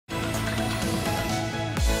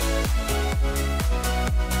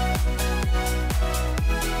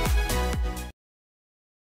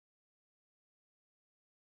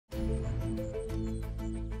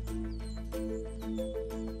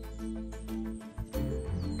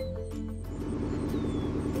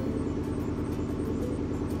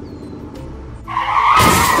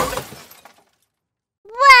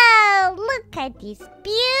at these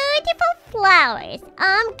beautiful flowers.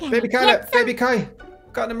 I'm gonna Baby Kyla, get some... Baby Kai,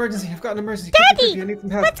 I've got an emergency. Daddy, I need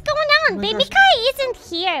some help. what's going on? Oh my Baby gosh. Kai isn't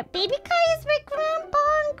here. Baby Kai is with Grandpa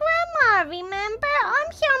and Grandma, remember?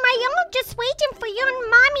 I'm here on my own just waiting for you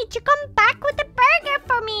and Mommy to come back with a burger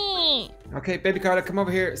for me. Okay, Baby Kyla, come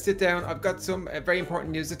over here. Sit down. I've got some very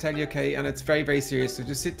important news to tell you, okay? And it's very, very serious. So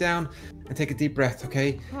just sit down and take a deep breath,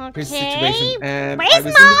 okay? Okay. Here's the situation. I Where's was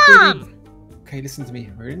in the Mom? city. Okay, listen to me.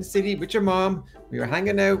 We're in the city with your mom. We were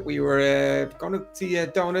hanging out. We were going to see a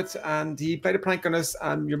donut, and he played a prank on us.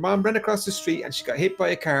 And your mom ran across the street, and she got hit by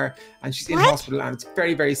a car, and she's in What? hospital, and it's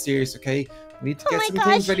very, very serious. Okay, we need to Oh get my some gosh.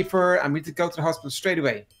 things ready for her, and we need to go to the hospital straight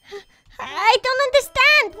away. I don't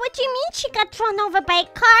understand. What do you mean she got run over by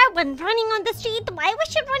a car when running on the street? Why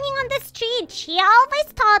was she running on the street? She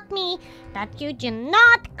always taught me that you do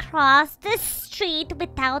not cross the street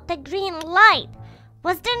without a green light.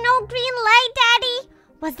 Was there no green light, Daddy?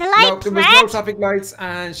 Was the light No, there was red? no traffic lights,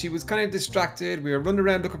 and she was kind of distracted. We were running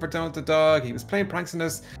around looking for Donut the dog. He was playing pranks on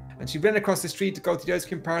us, and she ran across the street to go to the ice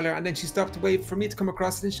cream parlor, and then she stopped to wait for me to come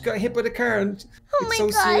across, and then she got hit by the car, and Oh it's my so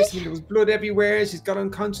serious. gosh. And there was blood everywhere. She's got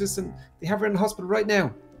unconscious, and they have her in the hospital right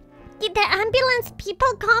now. Did the ambulance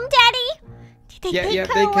people come, Daddy? Did they take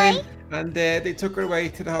her they away? came, and they took her away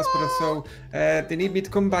to the hospital. So they need me to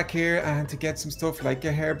come back here and to get some stuff like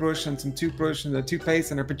a hairbrush and some toothbrush and a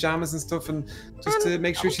toothpaste and her pajamas and stuff, and just to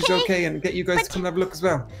make sure she's okay, okay, and get you guys to come have a look as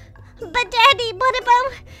well. But Daddy, what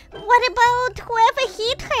about whoever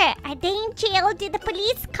hit her? Are they in jail? Did the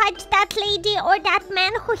police catch that lady or that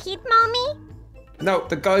man who hit Mommy? No,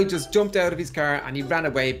 the guy just jumped out of his car and he ran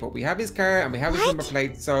away, but we have his car and we have his What? number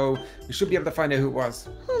plate, so we should be able to find out who it was.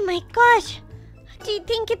 Oh my gosh. Do you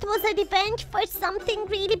think it was a revenge for something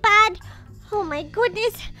really bad? Oh my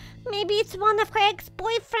goodness. Maybe it's one of her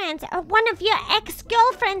ex-boyfriends or one of your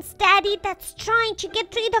ex-girlfriends, Daddy, that's trying to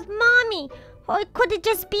get rid of Mommy. Or could it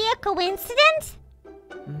just be a coincidence?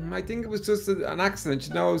 I think it was just an accident,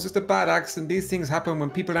 you know, it was just a bad accident. These things happen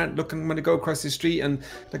when people aren't looking when they go across the street, and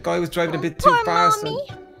the guy was driving a bit too Poor fast. Mommy.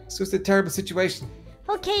 And it's just a terrible situation.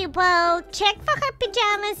 Okay, well, check for her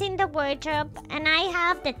pajamas in the wardrobe, and I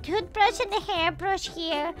have the toothbrush and the hairbrush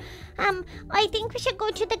here. I think we should go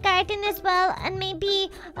to the garden as well and maybe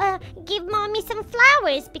give Mommy some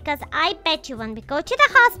flowers, because I bet you when we go to the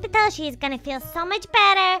hospital, she's gonna feel so much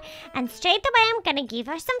better, and straight away I'm gonna give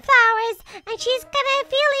her some flowers, and she's gonna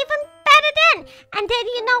feel even better then. And then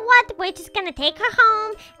you know what? We're just gonna take her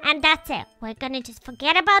home, and that's it. We're gonna just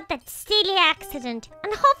forget about that silly accident,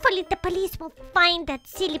 and hopefully the police will find that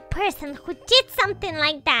silly person who did something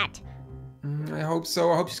like that. I hope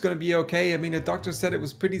so. I hope she's going to be okay. I mean, the doctor said it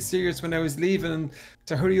was pretty serious when I was leaving, and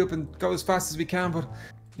to hurry up and go as fast as we can. But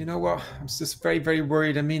you know what? I'm just very, very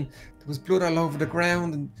worried. I mean, there was blood all over the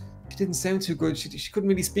ground, and she didn't sound too good. She couldn't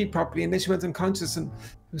really speak properly, and then she went unconscious, and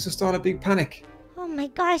it was just all a big panic. Oh my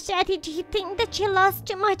gosh, Daddy, do you think that she lost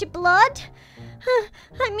too much blood?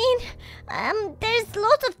 I mean, there's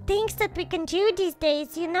lots of things that we can do these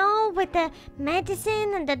days, you know, with the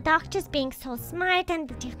medicine and the doctors being so smart and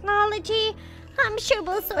the technology. I'm sure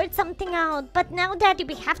we'll sort something out. But now, Daddy,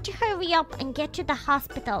 we have to hurry up and get to the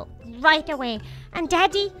hospital right away. And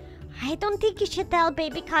Daddy, I don't think you should tell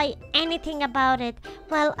Baby Kai anything about it.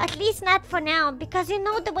 Well, at least not for now, because you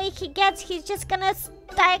know the way he gets, he's just gonna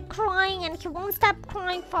start crying and he won't stop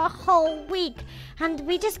crying for a whole week. And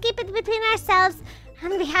we just keep it between ourselves,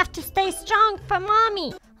 and we have to stay strong for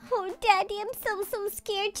Mommy. Oh, Daddy, I'm so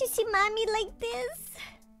scared to see Mommy like this.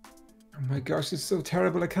 Oh my gosh, it's so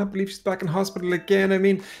terrible. I can't believe she's back in hospital again. I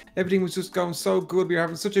mean, everything was just going so good. We were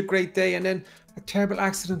having such a great day, and then a terrible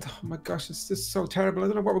accident. Oh my gosh, it's just so terrible. I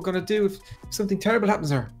don't know what we're going to do if something terrible happens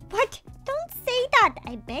to her. What? Don't say that.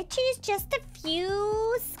 I bet she's just a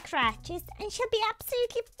few scratches and she'll be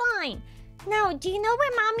absolutely fine. Now, do you know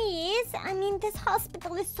where Mommy is? I mean, this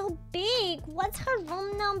hospital is so big. What's her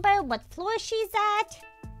room number? What floor she's at?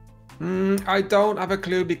 I don't have a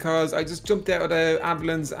clue, because I just jumped out of the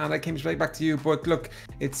ambulance and I came straight back to you. But look,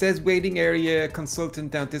 it says waiting area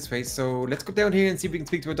consultant down this way. So let's go down here and see if we can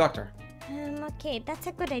speak to a doctor. Okay, that's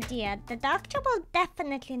a good idea. The doctor will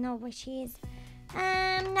definitely know where she is.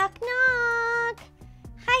 Knock knock.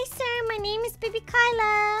 Hi sir, my name is Baby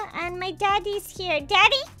Kyla and my daddy's here.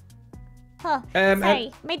 Daddy? Oh,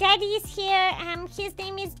 sorry. My daddy is here. His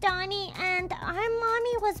name is Donnie, and our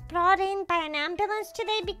mommy was brought in by an ambulance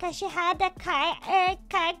today because she had a car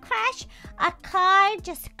crash. A car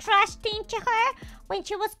just crashed into her when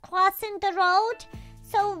she was crossing the road.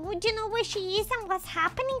 So, would you know where she is and what's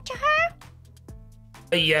happening to her?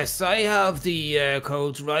 Yes, I have the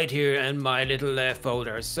codes right here in my little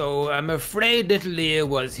folder. So I'm afraid little Leah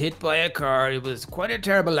was hit by a car. It was quite a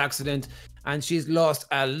terrible accident, and she's lost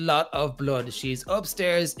a lot of blood. She's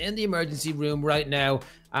upstairs in the emergency room right now,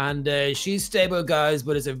 and she's stable, guys,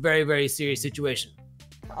 but it's a very, very serious situation.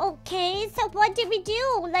 Okay, so what do we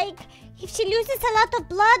do? Like, if she loses a lot of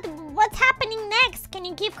blood, what's happening next? Can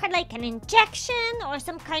you give her like an injection or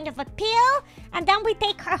some kind of a pill? And then we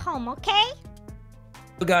take her home, okay?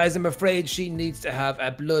 Guys, I'm afraid she needs to have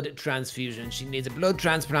a blood transfusion. She needs a blood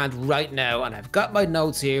transplant right now, and I've got my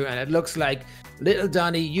notes here, and it looks like, little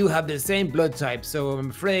Donnie, you have the same blood type, so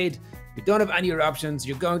I'm afraid we don't have any other options.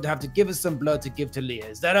 You're going to have to give us some blood to give to Leah.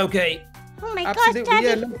 Is that okay? Oh my Absolutely, gosh, Daddy.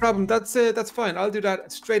 yeah, no problem. That's fine. I'll do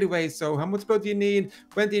that straight away. So, how much blood do you need?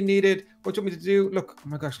 When do you need it? What do you want me to do? Look, oh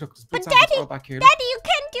my gosh, look, there's blood But samples Daddy, all back here. Daddy, you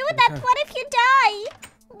can't do that. Okay. What if you die?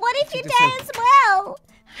 What if you just die said- as well?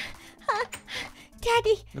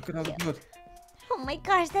 Daddy. Look at all the blood. Oh my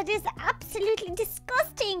gosh, that is absolutely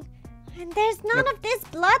disgusting. And there's none Look. of this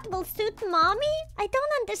blood will suit Mommy? I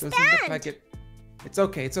don't Doesn't understand. look like it. It's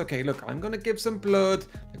okay, it's okay. Look, I'm gonna give some blood.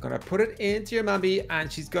 I'm gonna put it into your mommy,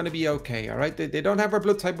 and she's gonna be okay. All right? They don't have her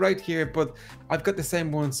blood type right here, but I've got the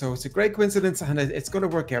same one, so it's a great coincidence, and it's gonna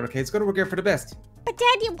work out. Okay, it's gonna work out for the best. But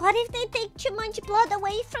Daddy, what if they take too much blood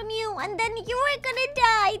away from you and then you are gonna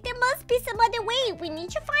die? There must be some other way. We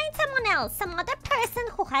need to find someone else, some other person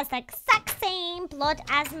who has the exact same blood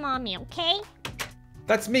as Mommy, okay?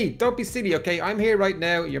 That's me. Don't be silly, okay? I'm here right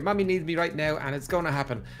now. Your mommy needs me right now, and it's gonna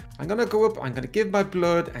happen. I'm gonna go up. I'm gonna give my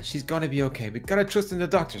blood, and she's gonna be okay. We gotta trust in the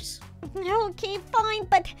doctors. Okay, fine,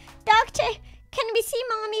 but Doctor, can we see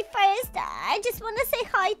Mommy first? I just want to say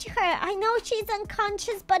hi to her. I know she's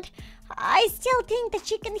unconscious, but I still think that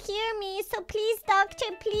she can hear me. So please, Doctor,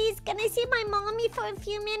 please, can I see my Mommy for a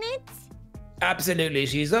few minutes? Absolutely.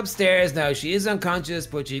 She's upstairs now. She is unconscious,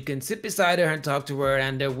 but you can sit beside her and talk to her,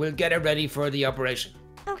 and we'll get her ready for the operation.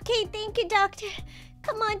 Okay, thank you, Doctor.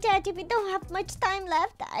 Come on, Daddy, we don't have much time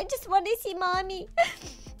left. I just want to see Mommy.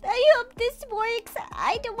 I hope this works.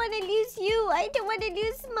 I don't want to lose you. I don't want to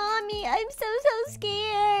lose Mommy. I'm so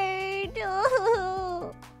scared.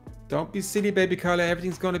 Oh. Don't be silly, baby Carla.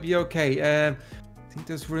 Everything's gonna be okay. I think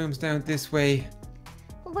there's rooms down this way.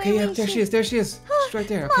 Where Okay, yeah, is there she is. There she is. She's right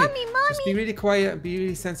there. Okay. Mommy, Just be really quiet and be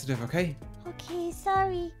really sensitive, okay? Okay,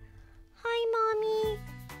 sorry. Hi, Mommy.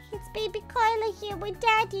 It's baby Carla here with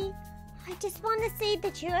Daddy. I just want to say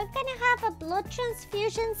that you're gonna have a blood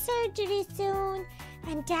transfusion surgery soon.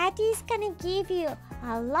 And Daddy's gonna give you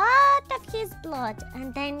a lot of his blood.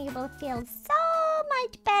 And then you will feel so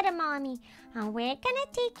much better, Mommy. And we're gonna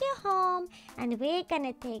take you home. And we're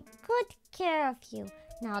gonna take good care of you.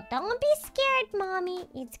 Now, don't be scared, Mommy.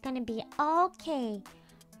 It's gonna be okay.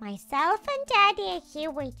 Myself and Daddy are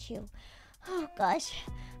here with you. Oh, gosh.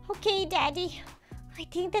 Okay, Daddy. I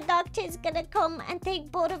think the doctor is gonna come and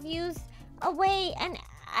take both of you away. And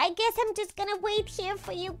I guess I'm just gonna wait here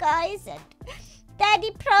for you guys. And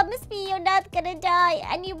Daddy, promise me you're not gonna die.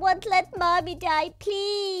 And you won't let Mommy die,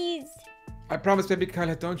 please. I promise, baby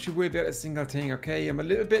Carla, don't you worry about a single thing, okay? I'm a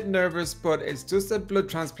little bit nervous, but it's just a blood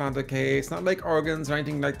transplant, okay? It's not like organs or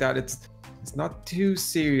anything like that. It's not too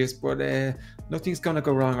serious, but nothing's gonna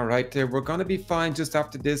go wrong, all right? We're gonna be fine just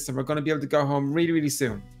after this, and we're gonna be able to go home really, really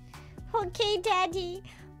soon. Okay, Daddy.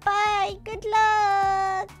 Bye. Good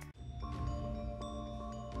luck.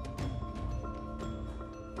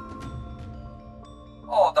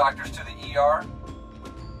 All doctors to the ER.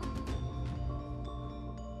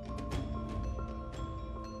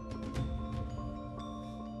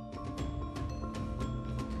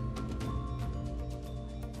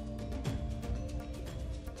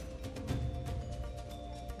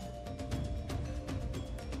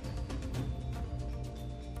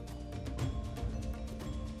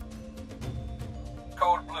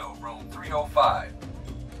 Code Blue, room 305.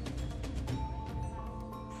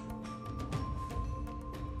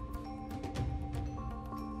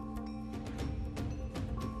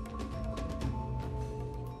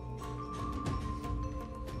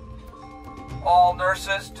 All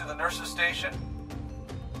nurses to the nurses station.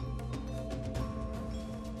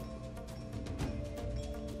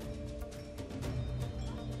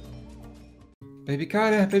 Baby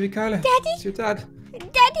Carla, Daddy? it's your dad.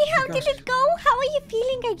 Daddy, how did gosh. it go? How are you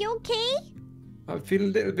feeling? Are you okay? I feel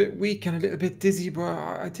a little bit weak and a little bit dizzy, but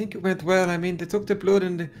I think it went well. I mean, they took the blood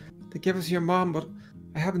and they gave us your mom, but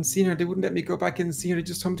I haven't seen her. They wouldn't let me go back in and see her. They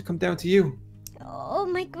just told me to come down to you. Oh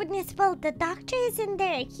my goodness, well, the doctor is in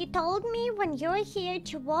there. He told me when you're here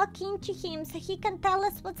to walk into him so he can tell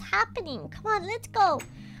us what's happening. Come on, let's go.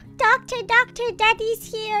 Doctor, Daddy's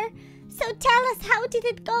here. So tell us, how did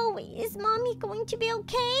it go? Is Mommy going to be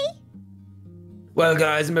okay? Well,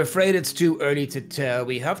 guys, I'm afraid it's too early to tell.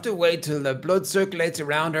 We have to wait till the blood circulates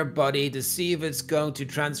around her body to see if it's going to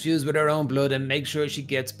transfuse with her own blood and make sure she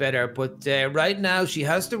gets better. But right now, she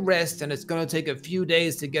has to rest, and it's going to take a few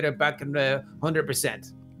days to get her back in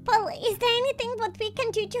 100%. Well, is there anything what we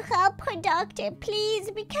can do to help her, Doctor? Please,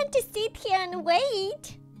 we can't just sit here and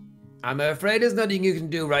wait. I'm afraid there's nothing you can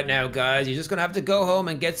do right now, guys. You're just going to have to go home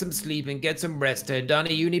and get some sleep and get some rest.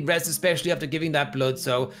 Donnie, you need rest, especially after giving that blood.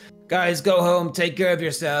 So, guys, go home, take care of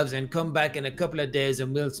yourselves, and come back in a couple of days,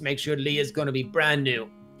 and we'll make sure Leah's going to be brand new.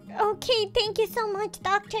 Okay, thank you so much,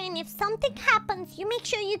 Doctor. And if something happens, you make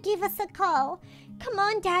sure you give us a call. Come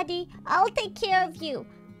on, Daddy. I'll take care of you.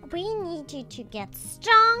 We need you to get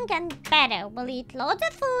strong and better. We'll eat loads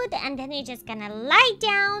of food, and then you're just gonna lie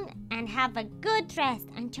down and have a good rest.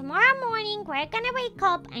 And tomorrow morning, we're gonna wake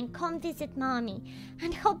up and come visit Mommy.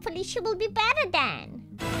 And hopefully she will be better then.